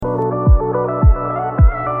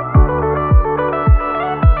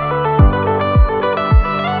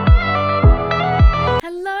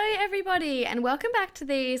Welcome back to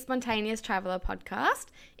the Spontaneous Traveller podcast.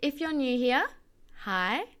 If you're new here,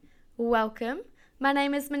 hi, welcome. My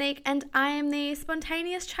name is Monique and I am the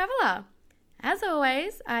Spontaneous Traveller. As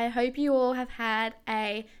always, I hope you all have had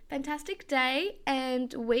a fantastic day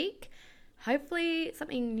and week. Hopefully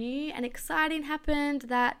something new and exciting happened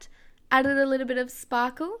that added a little bit of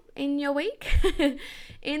sparkle in your week.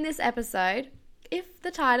 In this episode, if the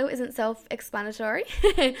title isn't self-explanatory,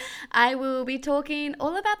 I will be talking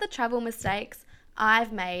all about the travel mistakes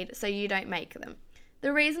I've made so you don't make them.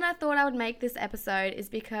 The reason I thought I would make this episode is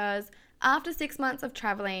because after 6 months of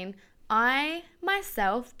traveling, I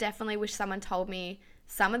myself definitely wish someone told me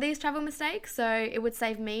some of these travel mistakes so it would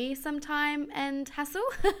save me some time and hassle.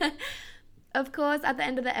 Of course, at the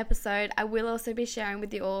end of the episode, I will also be sharing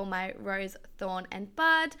with you all my rose, thorn and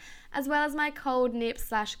bud, as well as my cold nip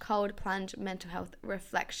 / cold plunge mental health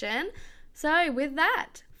reflection. So with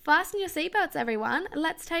that, fasten your seatbelts everyone,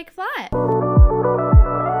 let's take flight.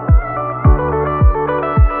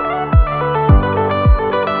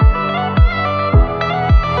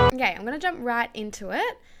 Okay, I'm going to jump right into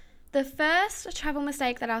it. The first travel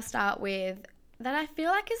mistake that I'll start with that I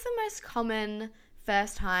feel like is the most common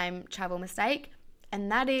first time travel mistake,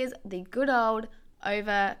 and that is the good old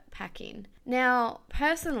overpacking. Now,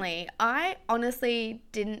 personally, I honestly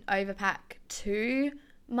didn't overpack too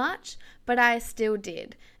much, but I still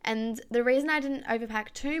did. And the reason I didn't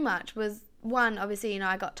overpack too much was, one, obviously,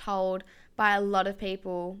 I got told by a lot of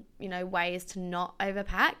people, ways to not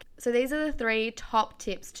overpack. So these are the 3 top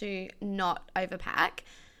tips to not overpack.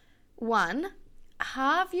 1,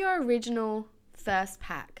 halve your original first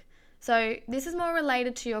pack. So this is more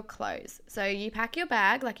related to your clothes. So you pack your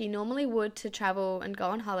bag like you normally would to travel and go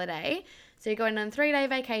on holiday. So you're going on a 3-day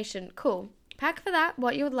vacation. Cool. Pack for that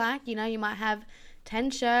what you would like. You might have 10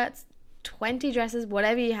 shirts, 20 dresses,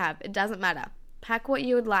 whatever you have. It doesn't matter. Pack what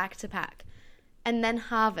you would like to pack. And then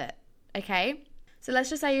halve it. Okay? So let's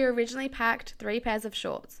just say you originally packed 3 pairs of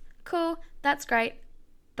shorts. Cool. That's great.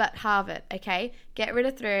 But halve it. Okay? Get rid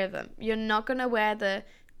of 3 of them. You're not going to wear the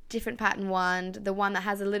different pattern one, the one that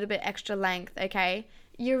has a little bit extra length, okay?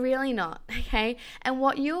 You're really not, okay? And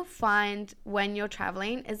what you'll find when you're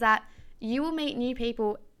traveling is that you will meet new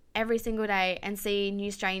people every single day and see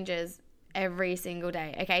new strangers every single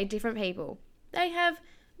day, okay? Different people. They have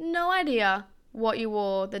no idea what you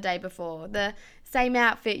wore the day before, the same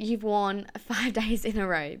outfit you've worn 5 days in a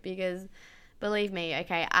row, because believe me,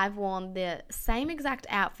 okay, I've worn the same exact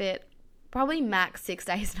outfit probably max 6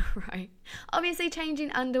 days in a row. Obviously changing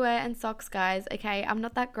underwear and socks, guys, okay? I'm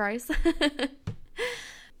not that gross.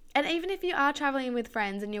 And even if you are traveling with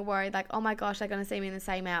friends and you're worried like, oh my gosh, they're going to see me in the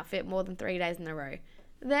same outfit more than 3 days in a row,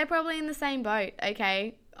 they're probably in the same boat,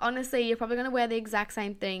 okay? Honestly, you're probably going to wear the exact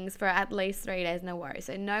same things for at least 3 days in a row,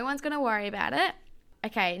 so no one's going to worry about it.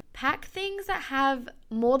 Okay, pack things that have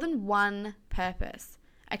more than one purpose,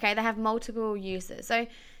 okay? They have multiple uses. So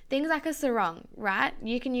things like a sarong, right?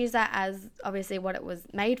 You can use that as obviously what it was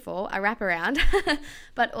made for, a wraparound,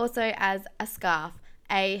 but also as a scarf,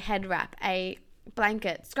 a head wrap, a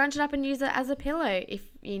blanket. Scrunch it up and use it as a pillow if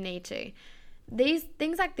you need to. These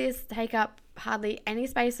things like this take up hardly any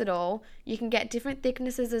space at all. You can get different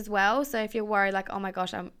thicknesses as well. So if you're worried like, oh my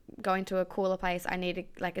gosh, I'm going to a cooler place,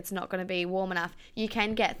 it's not going to be warm enough, you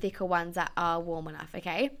can get thicker ones that are warm enough,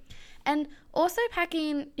 okay? And also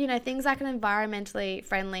packing, things like an environmentally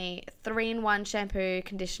friendly 3-in-1 shampoo,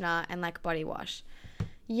 conditioner, and body wash.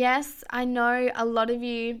 Yes, I know a lot of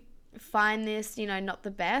you find this, not the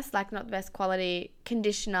best, not the best quality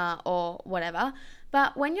conditioner or whatever.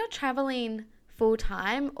 But when you're traveling full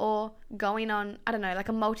time or going on,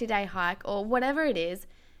 a multi-day hike or whatever it is,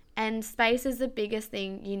 and space is the biggest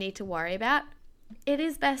thing you need to worry about, it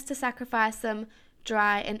is best to sacrifice some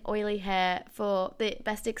dry and oily hair for the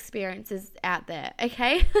best experiences out there,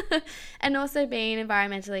 okay? And also being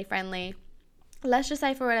environmentally friendly. Let's just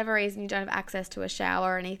say for whatever reason you don't have access to a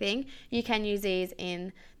shower or anything, you can use these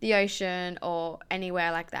in the ocean or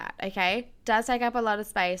anywhere like that, okay? Does take up a lot of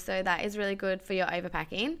space, so that is really good for your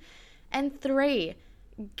overpacking. And 3,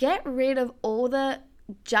 get rid of all the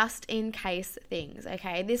just in case things,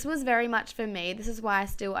 okay? This was very much for me. This is why I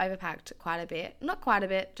still overpacked quite a bit. Not quite a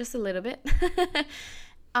bit, just a little bit.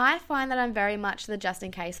 I find that I'm very much the just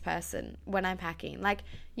in case person when I'm packing.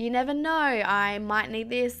 You never know. I might need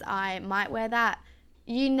this. I might wear that.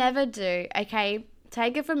 You never do, okay?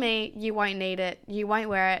 Take it from me. You won't need it. You won't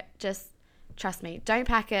wear it. Just trust me. Don't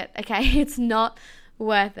pack it, okay? It's not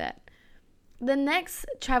worth it. The next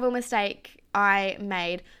travel mistake I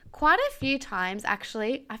made quite a few times,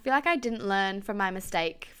 actually. I feel like I didn't learn from my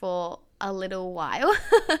mistake for a little while.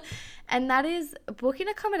 And that is booking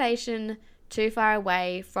accommodation too far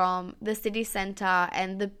away from the city centre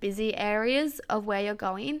and the busy areas of where you're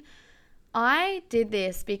going. I did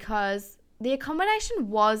this because the accommodation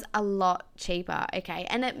was a lot cheaper, okay?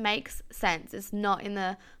 And it makes sense. It's not in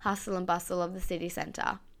the hustle and bustle of the city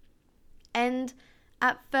centre. And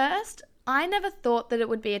at first, I never thought that it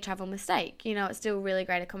would be a travel mistake. It's still really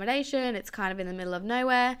great accommodation. It's kind of in the middle of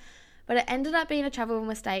nowhere. But it ended up being a travel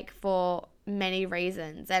mistake for many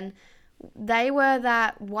reasons. And they were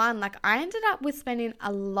that, one, I ended up with spending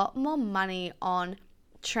a lot more money on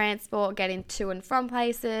transport, getting to and from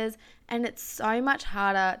places, and it's so much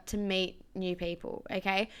harder to meet new people,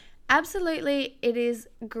 okay? Absolutely, it is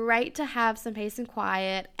great to have some peace and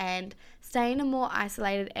quiet and stay in a more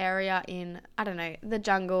isolated area in, the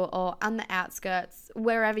jungle or on the outskirts,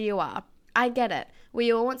 wherever you are. I get it.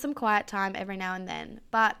 We all want some quiet time every now and then,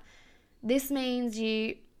 but this means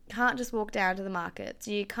you can't just walk down to the markets.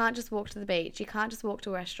 You can't just walk to the beach. You can't just walk to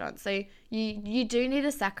a restaurant. So you do need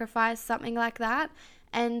to sacrifice something like that.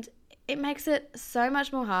 And it makes it so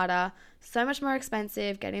much more harder, so much more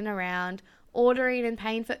expensive getting around, ordering and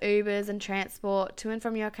paying for Ubers and transport to and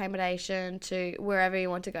from your accommodation to wherever you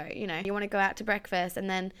want to go. You want to go out to breakfast and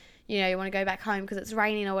then, you want to go back home because it's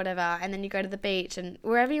raining or whatever, and then you go to the beach and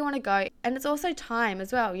wherever you want to go. And it's also time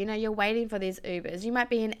as well. You're waiting for these Ubers. You might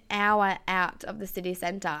be an hour out of the city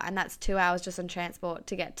centre, and that's 2 hours just on transport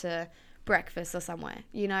to get to breakfast or somewhere.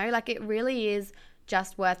 It really is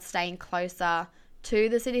just worth staying closer to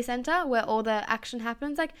the city centre where all the action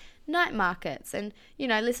happens, like night markets and,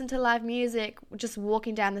 listen to live music, just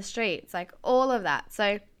walking down the streets, all of that.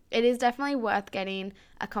 So it is definitely worth getting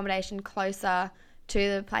accommodation closer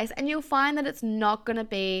to the place, and you'll find that it's not going to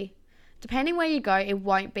be, depending where you go, it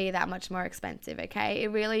won't be that much more expensive, okay?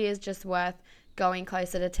 It really is just worth going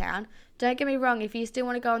closer to town. Don't get me wrong, if you still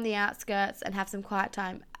want to go on the outskirts and have some quiet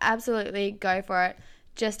time, absolutely go for it.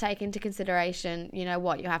 Just take into consideration,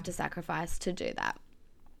 what you have to sacrifice to do that.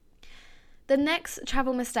 The next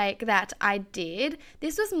travel mistake that I did,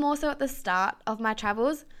 this was more so at the start of my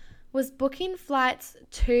travels, was booking flights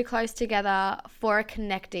too close together for a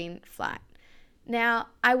connecting flight. Now,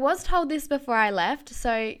 I was told this before I left,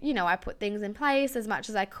 so, I put things in place as much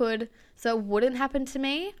as I could so it wouldn't happen to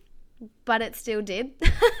me, but it still did.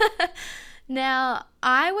 Now,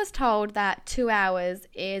 I was told that 2 hours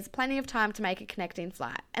is plenty of time to make a connecting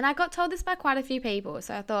flight, and I got told this by quite a few people,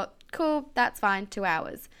 so I thought, cool, that's fine, 2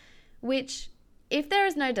 hours, which, if there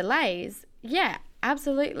is no delays, yeah,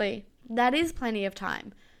 absolutely, that is plenty of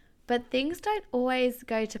time. But things don't always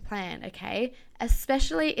go to plan, okay?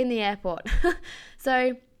 Especially in the airport.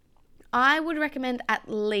 So I would recommend at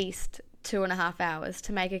least 2.5 hours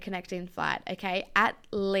to make a connecting flight, okay? At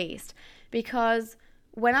least. Because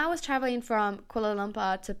when I was traveling from Kuala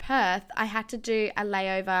Lumpur to Perth, I had to do a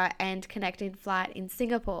layover and connecting flight in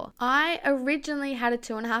Singapore. I originally had a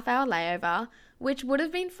 2.5 hour layover, which would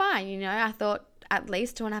have been fine, I thought at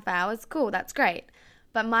least 2.5 hours, cool, that's great.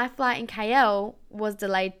 But my flight in KL was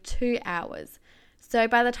delayed 2 hours. So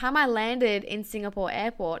by the time I landed in Singapore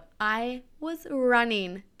airport, I was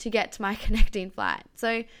running to get to my connecting flight.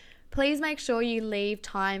 So please make sure you leave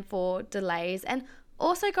time for delays and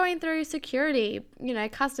also going through security,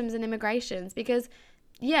 customs and immigrations, because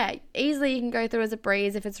yeah, easily you can go through as a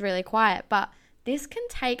breeze if it's really quiet, but this can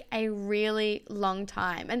take a really long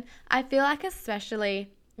time. And I feel like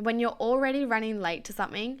especially when you're already running late to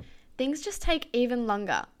something, things just take even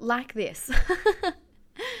longer, like this.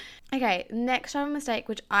 Okay, next travel mistake,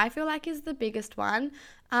 which I feel like is the biggest one.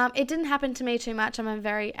 It didn't happen to me too much. I'm a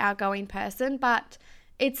very outgoing person, but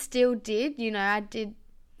it still did. I did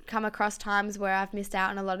come across times where I've missed out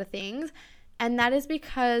on a lot of things, and that is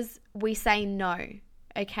because we say no,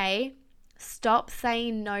 okay? Stop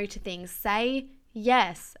saying no to things. Say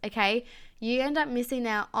yes, okay? You end up missing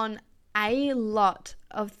out on a lot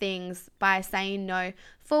of things by saying no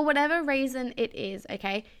for whatever reason it is,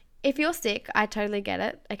 okay? If you're sick, I totally get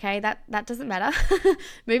it, okay? That doesn't matter.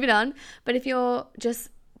 Moving on. But if you're just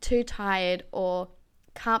too tired or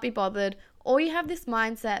can't be bothered, or you have this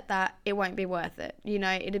mindset that it won't be worth it,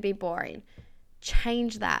 it'd be boring,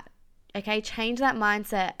 change that, okay? Change that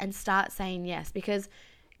mindset and start saying yes, because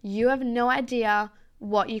you have no idea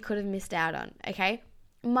what you could have missed out on, okay?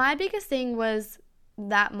 My biggest thing was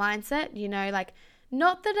that mindset,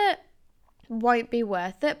 not that it won't be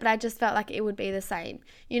worth it, but I just felt like it would be the same.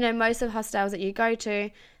 Most of the hostels that you go to,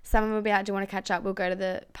 someone will be like, do you want to catch up? We'll go to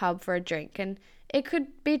the pub for a drink. And it could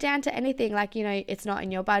be down to anything, it's not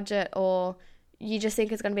in your budget, or you just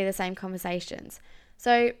think it's going to be the same conversations.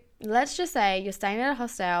 So let's just say you're staying at a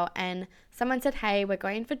hostel and someone said, hey, we're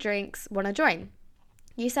going for drinks, want to join?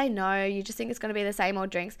 You say no, you just think it's going to be the same old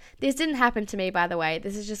drinks. This didn't happen to me, by the way.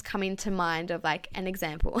 This is just coming to mind of like an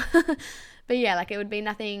example. But yeah, like it would be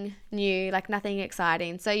nothing new, like nothing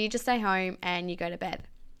exciting. So you just stay home and you go to bed.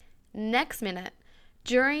 Next minute,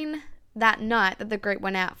 during that night that the group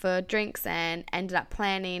went out for drinks and ended up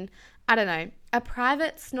planning, I don't know, a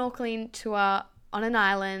private snorkeling tour on an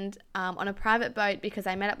island, on a private boat, because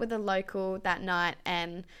I met up with a local that night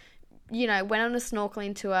and, you know, went on a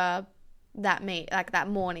snorkeling tour that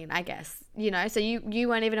morning, I guess, you know, so you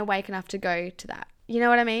weren't even awake enough to go to that. You know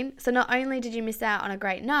what I mean? So not only did you miss out on a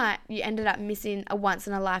great night, you ended up missing a once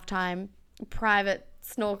in a lifetime private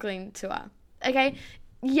snorkeling tour. Okay.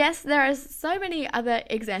 Yes, there are so many other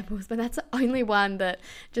examples, but that's the only one that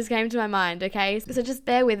just came to my mind. Okay. So just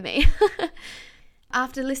bear with me.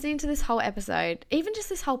 After listening to this whole episode, even just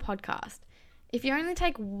this whole podcast, if you only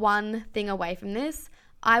take one thing away from this,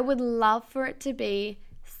 I would love for it to be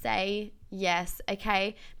say yes,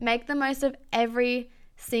 okay? Make the most of every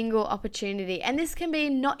single opportunity. And this can be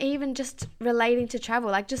not even just relating to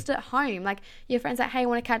travel, like just at home. Like your friends like, hey, I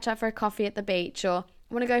want to catch up for a coffee at the beach, or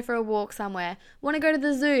want to go for a walk somewhere, want to go to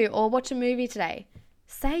the zoo or watch a movie today.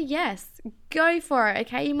 Say yes. Go for it,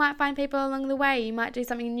 okay? You might find people along the way. You might do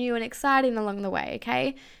something new and exciting along the way,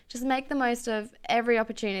 okay? Just make the most of every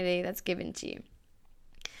opportunity that's given to you.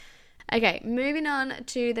 Okay, moving on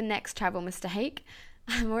to the next travel mistake.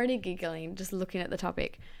 I'm already giggling just looking at the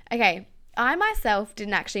topic. Okay, I myself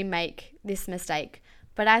didn't actually make this mistake,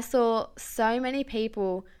 but I saw so many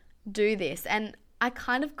people do this and I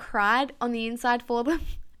kind of cried on the inside for them.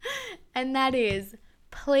 And that is,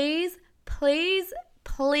 please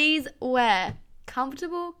wear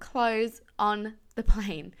comfortable clothes on the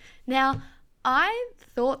plane. Now, I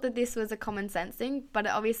thought that this was a common sense thing, but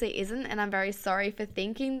it obviously isn't, and I'm very sorry for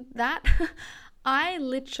thinking that. I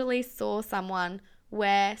literally saw someone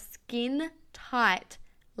wear skin-tight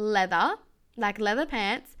leather, like leather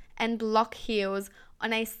pants, and block heels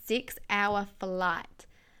on a 6-hour flight.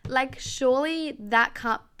 Like, surely that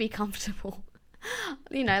can't be comfortable.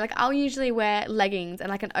 You know, like I'll usually wear leggings and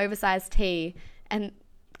like an oversized tee and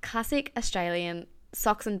classic Australian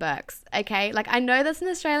socks and Birks, okay? Like I know that's an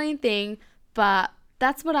Australian thing, but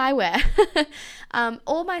that's what I wear.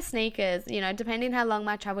 All my sneakers, you know, depending how long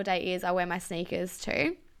my travel day is, I wear my sneakers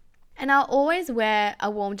too. And I'll always wear a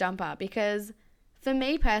warm jumper because for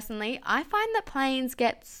me personally, I find that planes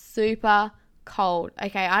get super cold,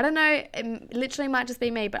 okay? I don't know, it literally might just be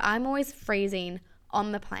me, but I'm always freezing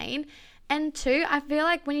on the plane. And two, I feel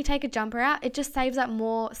like when you take a jumper out, it just saves up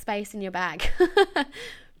more space in your bag.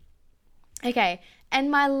 Okay, and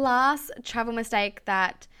my last travel mistake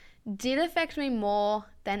that did affect me more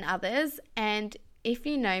than others, and if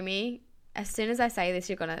you know me, as soon as I say this,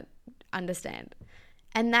 you're going to understand.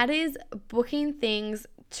 And that is booking things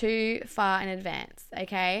too far in advance,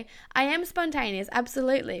 okay? I am spontaneous,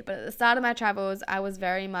 absolutely, but at the start of my travels, I was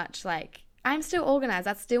very much like, I'm still organized.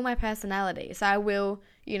 That's still my personality. So I will,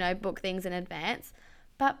 you know, book things in advance.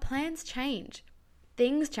 But plans change.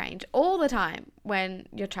 Things change all the time when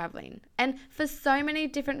you're traveling. And for so many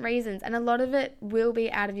different reasons. And a lot of it will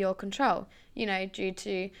be out of your control, you know, due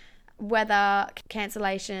to weather,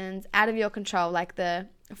 cancellations, out of your control, like the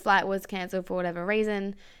flight was cancelled for whatever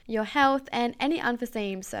reason, your health, and any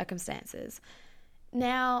unforeseen circumstances.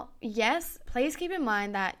 Now, yes, please keep in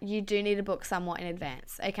mind that you do need to book somewhat in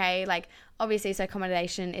advance, okay? Like, obviously, so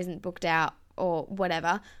accommodation isn't booked out or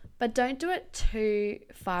whatever, but don't do it too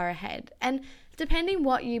far ahead. And depending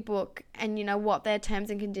what you book and, you know, what their terms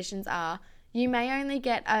and conditions are, you may only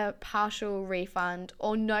get a partial refund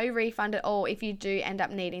or no refund at all if you do end up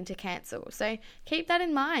needing to cancel. So keep that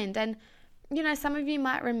in mind. And, you know, some of you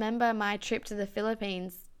might remember my trip to the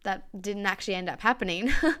Philippines that didn't actually end up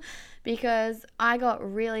happening because I got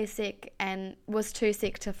really sick and was too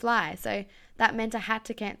sick to fly. So that meant I had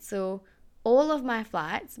to cancel all of my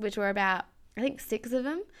flights, which were about, I think, 6 of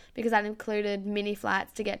them, because that included mini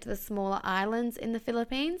flights to get to the smaller islands in the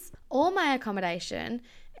Philippines, all my accommodation,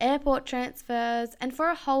 airport transfers, and for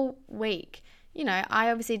a whole week. You know, I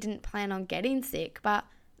obviously didn't plan on getting sick, but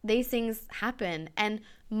these things happen. And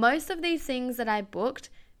most of these things that I booked,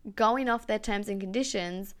 going off their terms and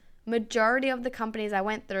conditions, majority of the companies I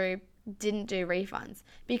went through didn't do refunds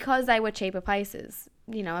because they were cheaper places.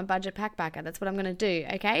 You know, I'm budget backpacker. That's what I'm going to do,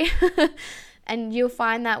 okay? And you'll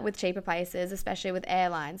find that with cheaper places, especially with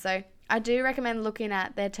airlines. So I do recommend looking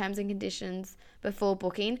at their terms and conditions before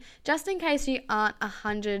booking, just in case you aren't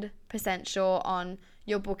 100% sure on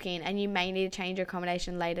your booking and you may need to change your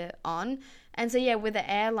accommodation later on. And so, yeah, with the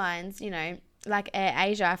airlines, you know, like Air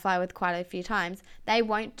Asia, I fly with quite a few times, they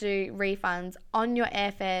won't do refunds on your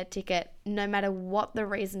airfare ticket no matter what the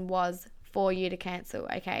reason was for you to cancel,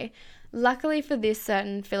 okay? Luckily for this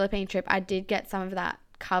certain Philippine trip, I did get some of that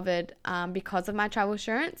covered because of my travel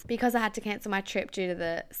insurance, because I had to cancel my trip due to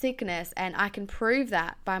the sickness, and I can prove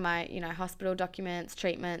that by my, hospital documents,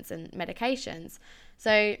 treatments, and medications.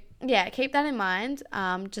 So yeah, keep that in mind,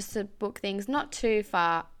 just to book things not too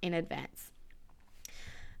far in advance.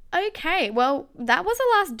 Okay, well, that was the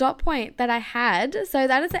last dot point that I had. So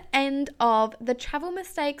that is the end of the travel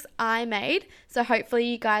mistakes I made. So hopefully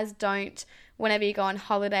you guys don't, whenever you go on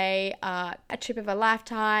holiday, a trip of a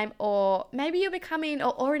lifetime, or maybe you're becoming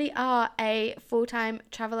or already are a full-time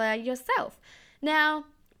traveler yourself. Now,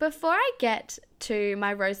 before I get to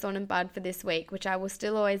my rose, thorn and bud for this week, which I will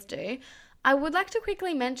still always do, I would like to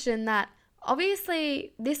quickly mention that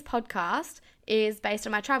obviously this podcast is based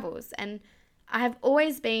on my travels, and I have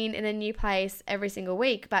always been in a new place every single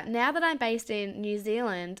week, but now that I'm based in New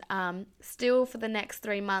Zealand, still for the next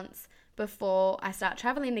 3 months before I start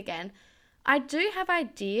traveling again, I do have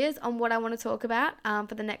ideas on what I want to talk about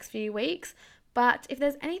for the next few weeks. But if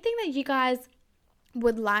there's anything that you guys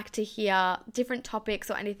would like to hear, different topics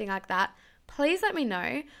or anything like that, please let me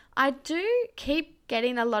know. I do keep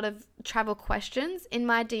getting a lot of travel questions in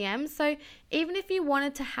my DMs, so even if you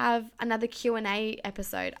wanted to have another Q&A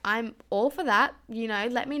episode, I'm all for that,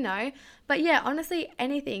 let me know. But yeah, honestly,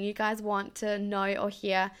 anything you guys want to know or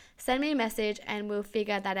hear, send me a message and we'll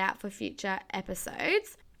figure that out for future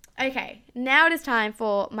episodes. Okay, now it is time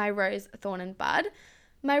for my rose, thorn and bud.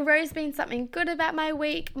 My rose being something good about my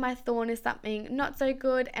week, my thorn is something not so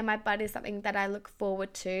good, and my bud is something that I look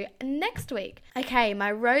forward to next week. Okay,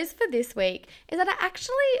 my rose for this week is that I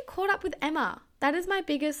actually caught up with Emma. That is my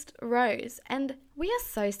biggest rose, and we are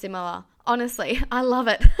so similar. Honestly, I love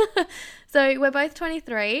it. So we're both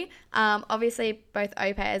 23, obviously both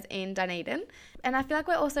au pairs in Dunedin, and I feel like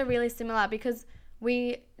we're also really similar because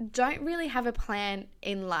we don't really have a plan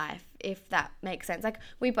in life, if that makes sense. Like,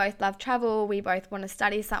 we both love travel, we both want to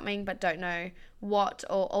study something but don't know what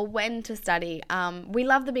or when to study. We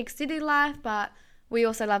love the big city life, but we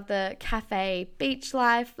also love the cafe beach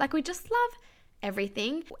life. Like, we just love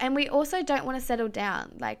everything, and we also don't want to settle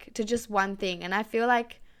down like to just one thing. And I feel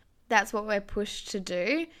like that's what we're pushed to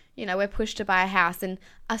do. We're pushed to buy a house in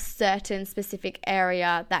a certain specific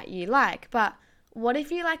area that you like, but what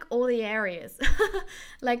if you like all the areas?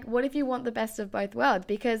 Like, what if you want the best of both worlds?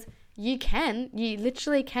 Because you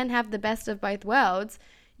literally can have the best of both worlds.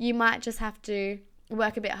 You might just have to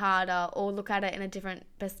work a bit harder or look at it in a different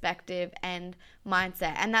perspective and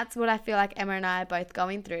mindset. And that's what I feel like Emma and I are both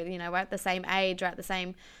going through. We're at the same age, we're at the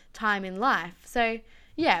same time in life. So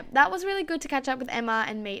yeah, that was really good to catch up with Emma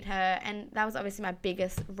and meet her. And that was obviously my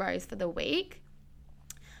biggest rose for the week.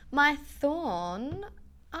 My thorn,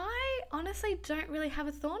 I honestly don't really have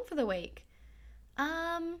a thorn for the week.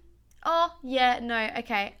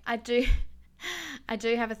 Okay, I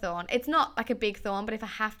do have a thorn. It's not like a big thorn, but if I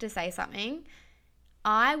have to say something,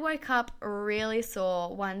 I woke up really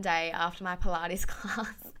sore one day after my Pilates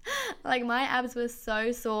class. Like, my abs were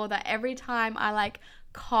so sore that every time I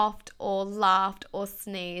coughed or laughed or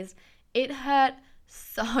sneezed, it hurt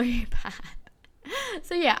so bad.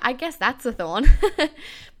 So yeah, I guess that's a thorn.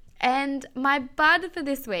 And my bud for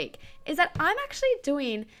this week is that I'm actually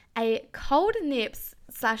doing a cold nips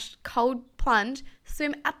 / cold plunge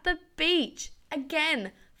swim at the beach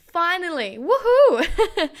again. Finally,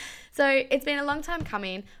 woohoo! So it's been a long time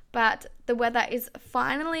coming, but the weather is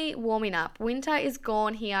finally warming up. Winter is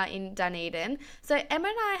gone here in Dunedin. So Emma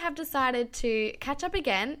and I have decided to catch up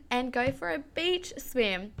again and go for a beach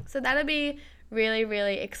swim. So that'll be really,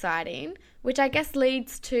 really exciting, which I guess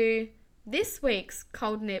leads to this week's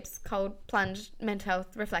cold nips, cold plunge mental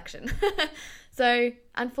health reflection. So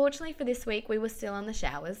unfortunately for this week, we were still on the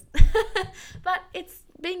showers, but it's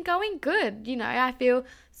been going good. I feel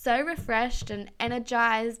so refreshed and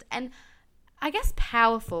energized and I guess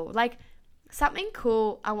powerful. Like, something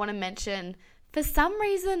cool I want to mention, for some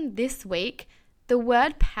reason this week, the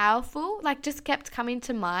word powerful just kept coming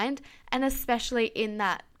to mind, and especially in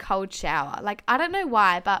that cold shower. I don't know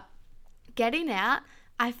why, but getting out,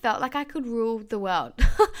 I felt like I could rule the world.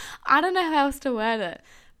 I don't know how else to word it.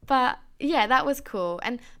 But yeah, that was cool.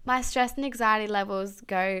 And my stress and anxiety levels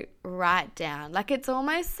go right down. It's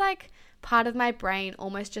almost like part of my brain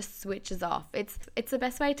almost just switches off. It's the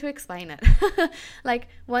best way to explain it.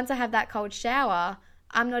 Once I have that cold shower,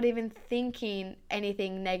 I'm not even thinking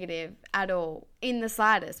anything negative at all in the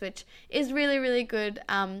slightest, which is really, really good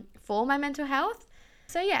for my mental health.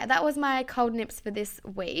 So yeah, that was my cold nips for this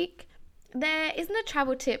week. There isn't a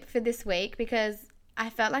travel tip for this week because I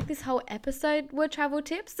felt like this whole episode were travel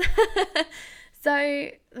tips. So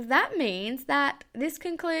that means that this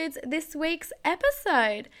concludes this week's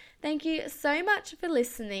episode. Thank you so much for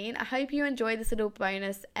listening. I hope you enjoyed this little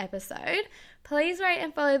bonus episode. Please rate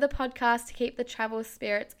and follow the podcast to keep the travel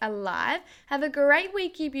spirits alive. Have a great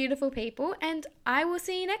week, you beautiful people, and I will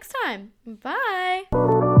see you next time.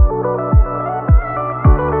 Bye.